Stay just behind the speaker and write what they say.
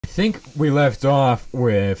think we left off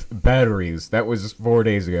with batteries. That was 4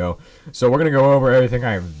 days ago. So we're gonna go over everything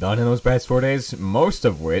I've done in those past 4 days, most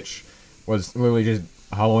of which was literally just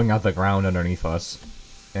hollowing out the ground underneath us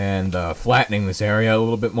and flattening this area a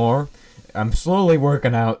little bit more. I'm slowly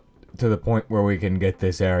working out to the point where we can get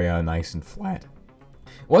this area nice and flat.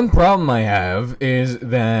 One problem I have is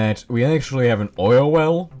that we actually have an oil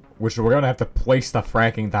well, which we're gonna have to place the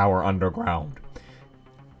fracking tower underground.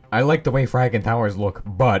 I like the way fracking towers look,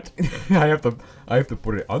 but I have to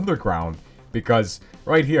put it underground because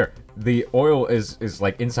right here the oil is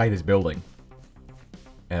like inside this building,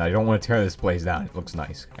 and I don't want to tear this place down. It looks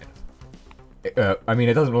nice, kind of. I mean,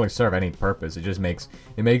 it doesn't really serve any purpose. It just makes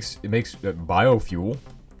biofuel,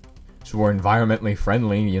 so we're environmentally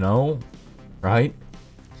friendly, you know, right?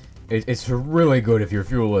 It's really good if your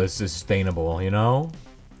fuel is sustainable, you know.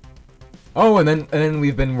 Oh, and then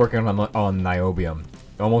we've been working on niobium.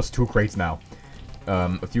 Almost 2 crates now.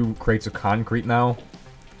 A few crates of concrete now.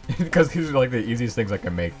 Because these are like the easiest things I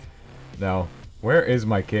can make. Now, where is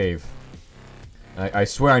my cave? I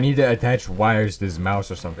swear I need to attach wires to this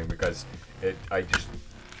mouse or something because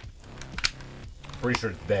pretty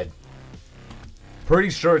sure it's dead.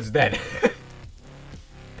 Pretty sure it's dead.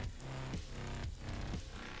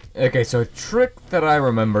 Okay, so a trick that I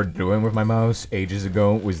remember doing with my mouse ages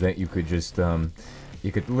ago was that you could just,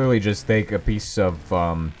 you could literally just take a piece of,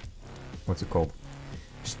 what's it called?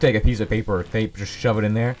 Just take a piece of paper or tape, just shove it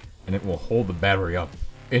in there, and it will hold the battery up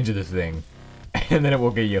into the thing, and then it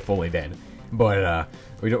will get you fully dead. But,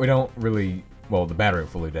 we don't really, well, the battery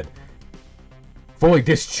fully dead. Fully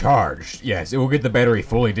discharged. Yes, it will get the battery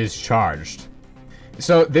fully discharged.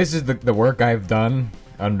 So, this is the work I've done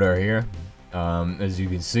under here. As you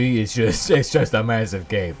can see, it's just a massive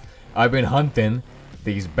cave. I've been hunting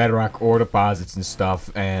these bedrock ore deposits and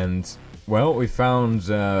stuff, and well, we found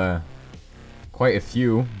quite a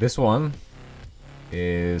few. This one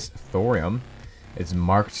is thorium. It's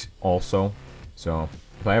marked also, so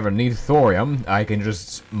if I ever need thorium, I can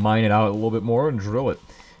just mine it out a little bit more and drill it.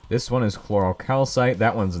 This one is chlorocalcite.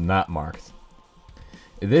 That one's not marked.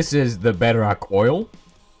 This is the bedrock oil,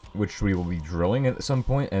 which we will be drilling at some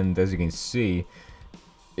point, and as you can see,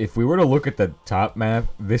 if we were to look at the top map,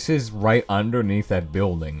 this is right underneath that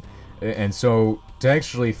building. And so, to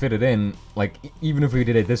actually fit it in, like, even if we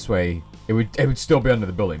did it this way, it would still be under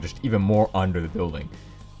the building, just even more under the building.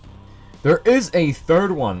 There is a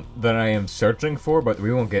third one that I am searching for, but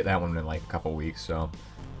we won't get that one in like a couple weeks, so.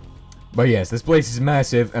 But yes, this place is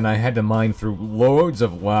massive, and I had to mine through loads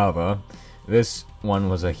of lava. This one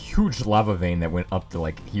was a huge lava vein that went up to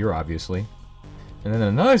like here, obviously. And then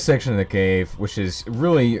another section of the cave, which is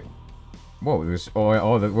really... Whoa, there's oil.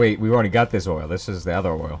 Oh, wait, we already got this oil. This is the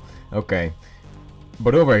other oil. Okay.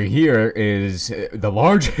 But over here is the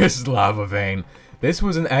largest lava vein. This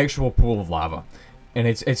was an actual pool of lava. And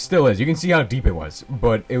it still is. You can see how deep it was.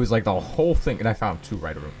 But it was like the whole thing. And I found 2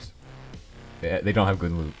 right rooms. They don't have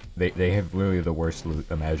good loot. They have literally the worst loot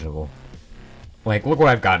imaginable. Like, look what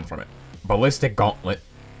I've gotten from it. Ballistic gauntlet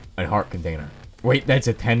and heart container. Wait, that's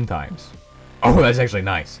a 10 times. Oh, that's actually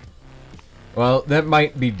nice. Well, that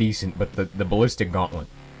might be decent, but the ballistic gauntlet,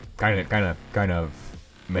 kind of,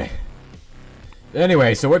 meh.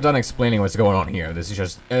 Anyway, so we're done explaining what's going on here. This is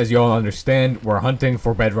just, as you all understand, we're hunting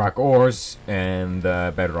for bedrock ores and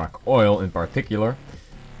bedrock oil in particular.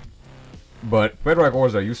 But bedrock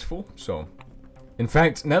ores are useful, so. In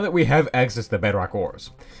fact, now that we have access to bedrock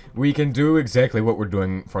ores, we can do exactly what we're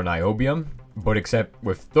doing for niobium, but except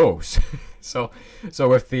with those. so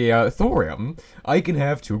with the thorium, I can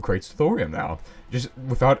have 2 crates of thorium now, just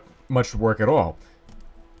without much work at all.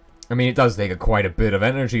 I mean, it does take quite a bit of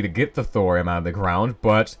energy to get the thorium out of the ground,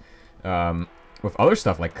 but with other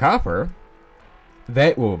stuff like copper,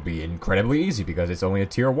 that will be incredibly easy because it's only a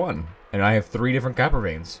tier 1, and I have 3 different copper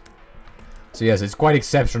veins. So yes, it's quite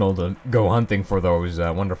exceptional to go hunting for those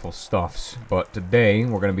wonderful stuffs, but today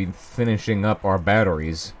we're going to be finishing up our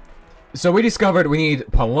batteries. So we discovered we need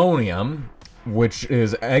polonium, which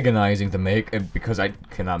is agonizing to make because I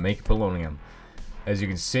cannot make polonium. As you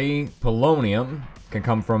can see, polonium can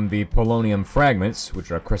come from the polonium fragments,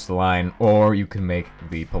 which are crystalline, or you can make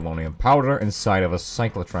the polonium powder inside of a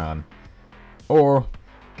cyclotron, or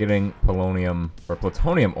getting polonium or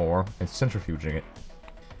plutonium ore and centrifuging it.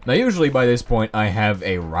 Now, usually by this point, I have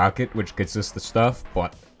a rocket which gets us the stuff,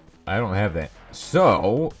 but I don't have that.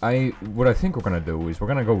 So, what I think we're gonna do is we're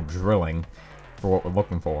gonna go drilling for what we're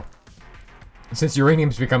looking for. Since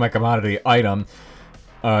uranium's become a commodity item,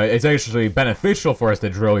 it's actually beneficial for us to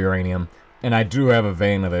drill uranium, and I do have a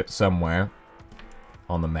vein of it somewhere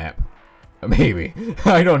on the map. Maybe.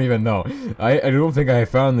 I don't even know. I don't think I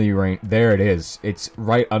found the uranium. There it is. It's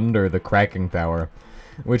right under the cracking tower.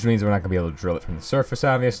 Which means we're not going to be able to drill it from the surface,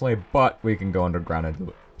 obviously. But we can go underground and do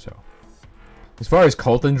it. So, as far as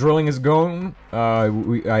coltan drilling is going,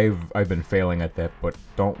 I've been failing at that. But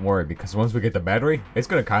don't worry, because once we get the battery, it's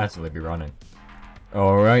going to constantly be running.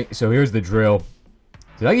 Alright, so here's the drill.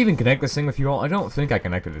 Did I even connect this thing with you all? I don't think I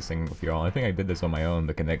connected this thing with you all. I think I did this on my own,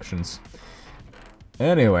 the connections.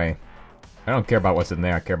 Anyway, I don't care about what's in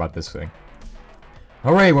there, I care about this thing.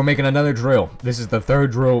 Alright, we're making another drill. This is the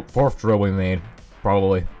fourth drill we made,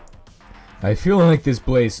 probably. I feel like this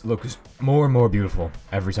place looks more and more beautiful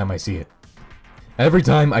every time I see it. Every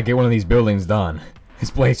time I get one of these buildings done, this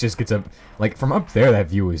place just gets a... Like, from up there, that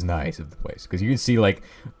view is nice of the place. Because you can see, like,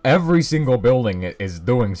 every single building is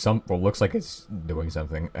doing something... Well, looks like it's doing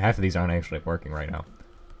something. Half of these aren't actually working right now.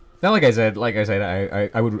 Now, like I said,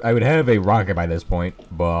 I would have a rocket by this point,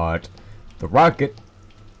 but... The rocket...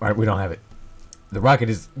 Alright, we don't have it. The rocket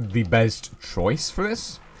is the best choice for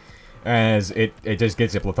this, as it just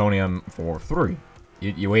gets you plutonium for 3.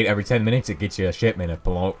 You wait every 10 minutes, it gets you a shipment of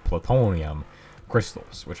plutonium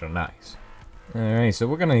crystals, which are nice. Alright, so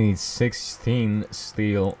we're gonna need 16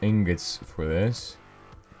 steel ingots for this.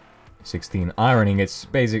 16 iron ingots.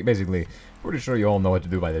 Basically, pretty sure you all know what to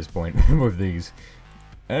do by this point with these.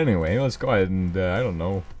 Anyway, let's go ahead and, I don't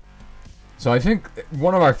know. So I think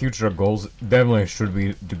one of our future goals definitely should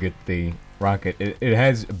be to get the rocket. It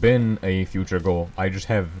has been a future goal. I just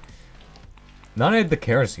have not had the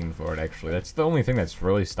kerosene for it, actually. That's the only thing that's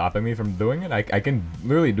really stopping me from doing it. I can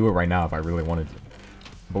literally do it right now if I really wanted to.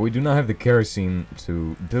 But we do not have the kerosene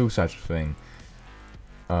to do such a thing.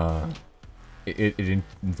 It in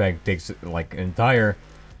fact takes like an entire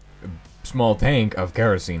small tank of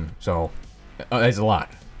kerosene, so it's a lot.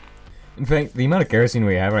 In fact, the amount of kerosene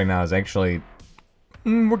we have right now is actually...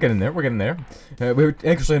 we're getting there, we're getting there. We're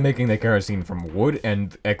actually making the kerosene from wood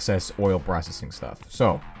and excess oil processing stuff,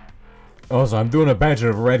 so... Also, I'm doing a batch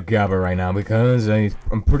of red copper right now because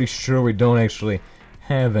I'm pretty sure we don't actually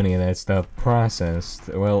have any of that stuff processed.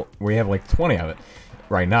 Well, we have like 20 of it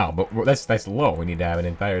right now, but that's low. We need to have an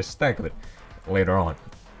entire stack of it later on.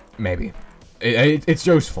 Maybe. It's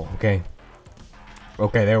useful, okay?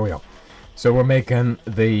 Okay, there we go. So we're making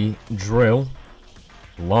the drill.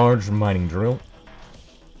 Large mining drill.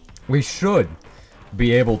 We should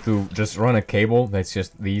be able to just run a cable that's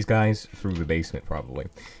just these guys through the basement, probably.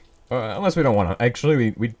 Unless we don't want to.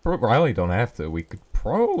 Actually, we probably don't have to. We could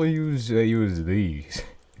probably use these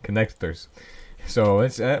connectors. So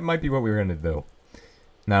that might be what we're gonna do.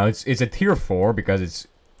 Now it's a tier 4 because it's...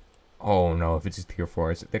 Oh no, if it's a tier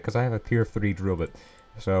 4, it's because I have a tier 3 drill bit.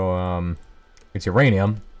 So it's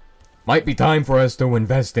uranium. Might be time for us to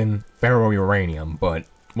invest in ferro-uranium, but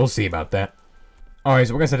we'll see about that. Alright,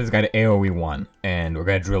 so we're gonna set this guy to AoE 1, and we're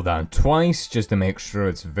gonna drill down twice just to make sure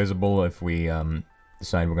it's visible if we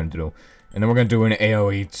decide we're gonna do. And then we're gonna do an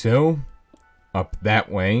AoE 2 up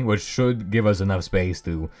that way, which should give us enough space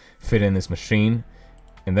to fit in this machine.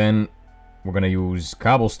 And then we're gonna use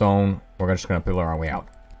cobblestone. We're just gonna pillar our way out.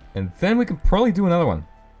 And then we can probably do another one.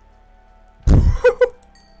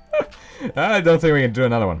 I don't think we can do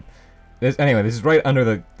another one. Anyway, this is right under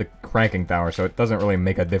the cracking tower, so it doesn't really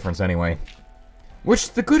make a difference anyway.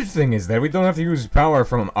 Which, the good thing is that we don't have to use power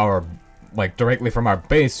from our, like, directly from our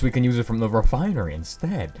base. We can use it from the refinery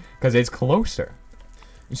instead, because it's closer.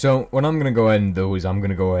 So, what I'm gonna go ahead and do is I'm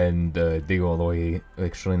gonna go ahead and dig all the way...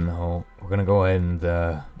 Actually, no. We're gonna go ahead and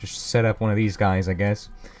just set up one of these guys, I guess.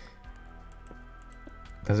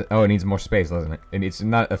 Does it? Oh, it needs more space, doesn't it? And it's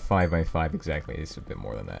not a 5x5 exactly. It's a bit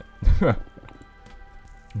more than that.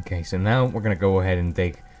 Okay, so now we're gonna go ahead and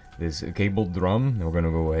take this cable drum, and we're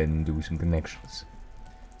gonna go ahead and do some connections.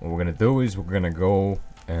 What we're gonna do is we're gonna go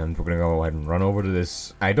ahead and run over to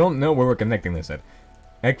this. I don't know where we're connecting this at.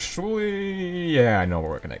 Actually, yeah, I know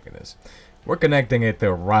where we're connecting this. We're connecting it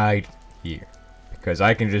to right here, because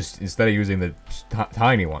I can just, instead of using the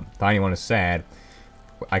tiny one is sad.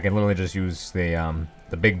 I can literally just use the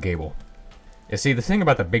big cable. You see, the thing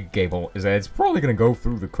about the big cable is that it's probably gonna go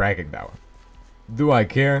through the cracking tower. Do I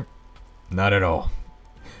care? Not at all.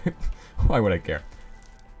 Why would I care?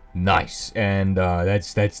 Nice, and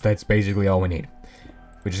that's basically all we need.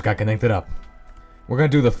 We just got connected up. We're gonna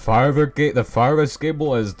do the farthest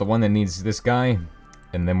cable as the one that needs this guy,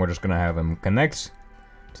 and then we're just gonna have him connect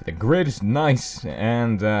to the grid. Nice,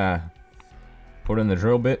 and put in the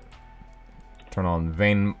drill bit. Turn on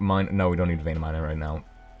vein mine. No, we don't need vein miner right now.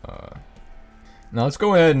 Now let's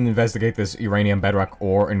go ahead and investigate this uranium bedrock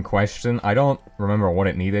ore in question. I don't remember what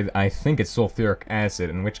it needed. I think it's sulfuric acid,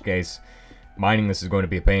 in which case Mining this is going to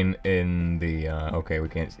be a pain in the, okay,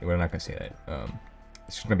 we're not gonna say that.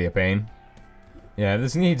 It's just gonna be a pain. Yeah,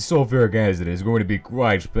 this needs sulfuric acid. It's going to be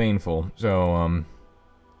quite painful. So, I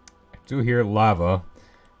do hear lava,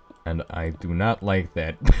 and I do not like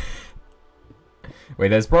that. Wait,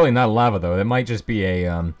 that's probably not lava, though. That might just be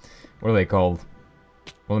a, what are they called?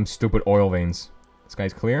 One of them stupid oil veins. This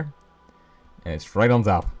guy's clear, and it's right on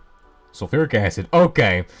top. Sulfuric acid.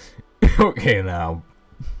 Okay. Okay, now.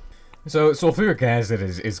 So, sulfuric acid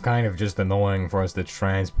is kind of just annoying for us to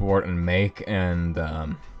transport and make, and,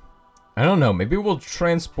 I don't know, maybe we'll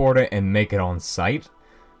transport it and make it on site?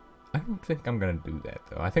 I don't think I'm gonna do that,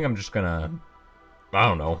 though. I think I'm just gonna... I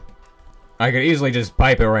don't know. I could easily just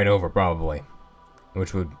pipe it right over, probably.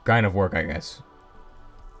 Which would kind of work, I guess.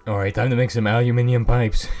 Alright, time to make some aluminium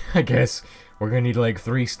pipes, I guess. We're gonna need like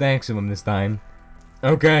 3 stacks of them this time.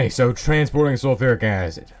 Okay, so transporting sulfuric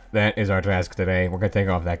acid. That is our task today. We're gonna take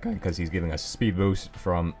off that guy because he's giving us speed boost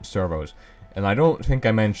from servos. And I don't think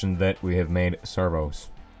I mentioned that we have made servos.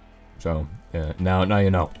 So, now you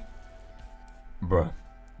know. Bruh.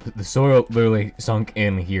 The soil literally sunk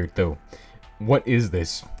in here, too. What is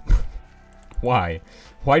this? Why?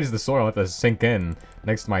 Why does the soil have to sink in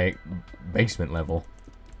next to my basement level?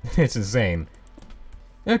 It's insane.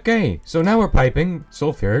 Okay, so now we're piping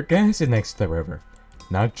sulfuric acid next to the river.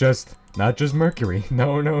 Not just mercury.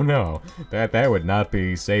 No. That would not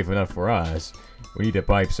be safe enough for us. We need to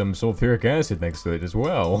pipe some sulfuric acid next to it as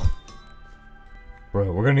well.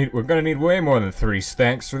 Bro, we're gonna need way more than 3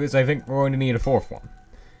 stacks for this. I think we're going to need a 4th one.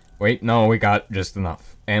 Wait, no, we got just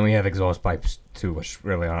enough. And we have exhaust pipes too, which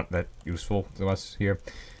really aren't that useful to us here.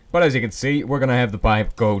 But as you can see, we're gonna have the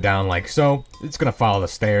pipe go down like so. It's gonna follow the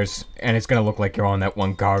stairs, and it's gonna look like you're on that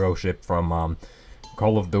one cargo ship from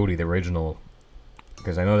Call of Duty, the original.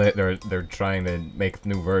 Because I know that they're trying to make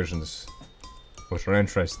new versions, which are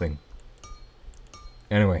interesting.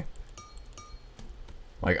 Anyway.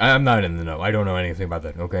 Like, I'm not in the know. I don't know anything about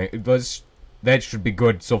that, okay? That should be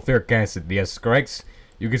good. Sulfuric acid, yes, correct?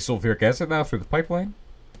 You get sulfuric acid now through the pipeline?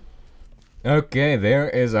 Okay, there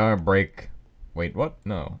is our break. Wait, what?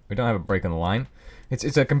 No, we don't have a break in the line.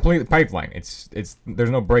 It's a complete pipeline. There's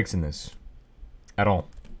no breaks in this. At all.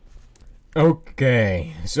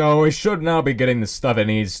 Okay, so we should now be getting the stuff that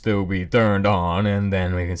needs to be turned on, and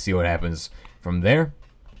then we can see what happens from there.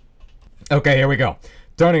 Okay, here we go.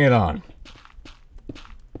 Turning it on.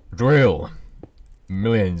 Drill.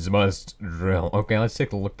 Millions must drill. Okay, let's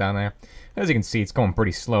take a look down there. As you can see, it's going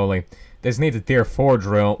pretty slowly. This needs a tier 4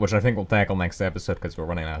 drill, which I think we'll tackle next episode because we're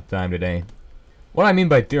running out of time today. What I mean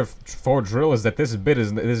by tier 4 drill is that this bit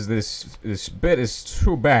is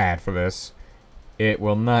too bad for this. It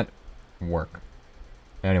will not work.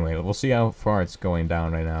 Anyway, we'll see how far it's going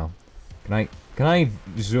down right now. Can I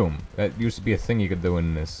zoom? That used to be a thing you could do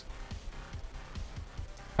in this.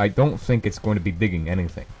 I don't think it's going to be digging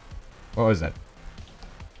anything. What was that?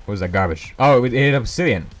 What was that garbage? Oh, it hit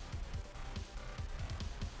obsidian.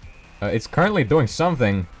 It's currently doing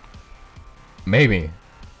something. Maybe.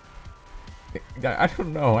 I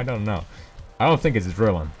don't know. I don't think it's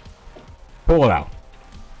drilling. Pull it out.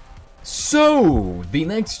 So, the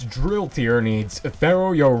next drill tier needs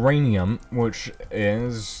ferro-uranium, which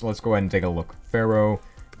is... Let's go ahead and take a look.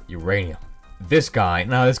 Ferro-uranium. This guy.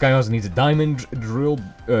 Now, this guy also needs a diamond drill...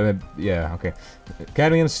 yeah, okay.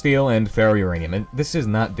 Cadmium, steel, and ferro-uranium. And this is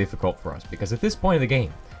not difficult for us, because at this point of the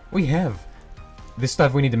game, we have this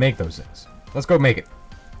stuff we need to make those things. Let's go make it.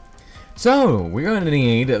 So, we're going to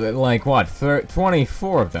need, like, what?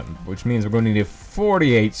 24 of them, which means we're going to need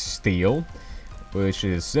 48 steel, which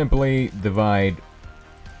is simply divide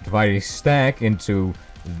a stack into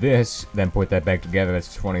this, then put that back together.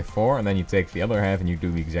 That's 24, and then you take the other half and you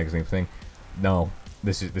do the exact same thing. No,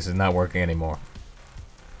 this is not working anymore.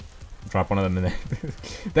 Drop one of them in there.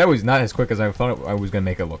 That was not as quick as I thought I was gonna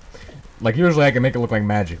make it look. Like, usually I can make it look like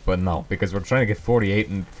magic, but no, because we're trying to get 48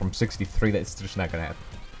 and from 63, that's just not gonna happen.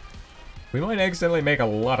 We might accidentally make a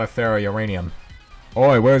lot of ferro-uranium.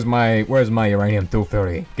 Oi, where's my uranium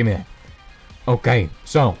 230? Give me that. Okay,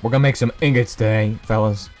 so we're gonna make some ingots today,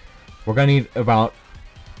 fellas. We're gonna need about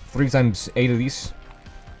 3 times 8 of these.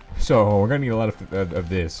 So we're gonna need a lot of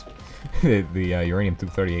this. the uranium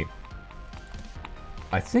 238.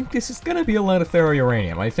 I think this is gonna be a lot of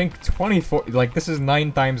ferro-uranium. I think 24, like, this is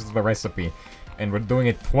 9 times the recipe, and we're doing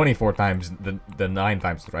it 24 times the 9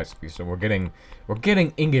 times the recipe. So we're getting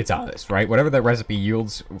ingots out of this, right? Whatever that recipe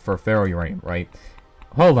yields for ferro-uranium, right?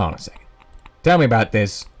 Hold on a second. Tell me about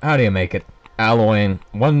this. How do you make it? Alloying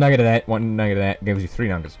 1 nugget of that, 1 nugget of that gives you 3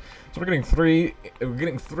 nuggets. So we're getting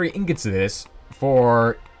 3 ingots of this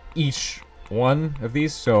for each one of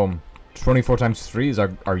these. So 24 times 3 is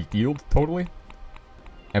our yield, totally.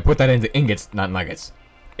 And put that into ingots, not nuggets.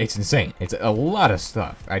 It's insane. It's a lot of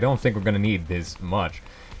stuff. I don't think we're gonna need this much.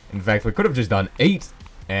 In fact, we could have just done 8,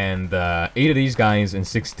 and 8 of these guys and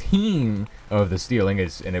 16 of the steel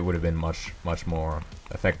ingots, and it would have been much more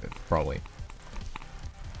effective, probably.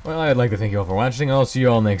 Well, I'd like to thank you all for watching. I'll see you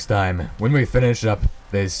all next time when we finish up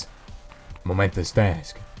this momentous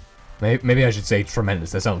task. Maybe I should say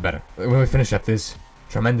tremendous. That sounds better. When we finish up this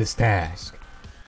tremendous task.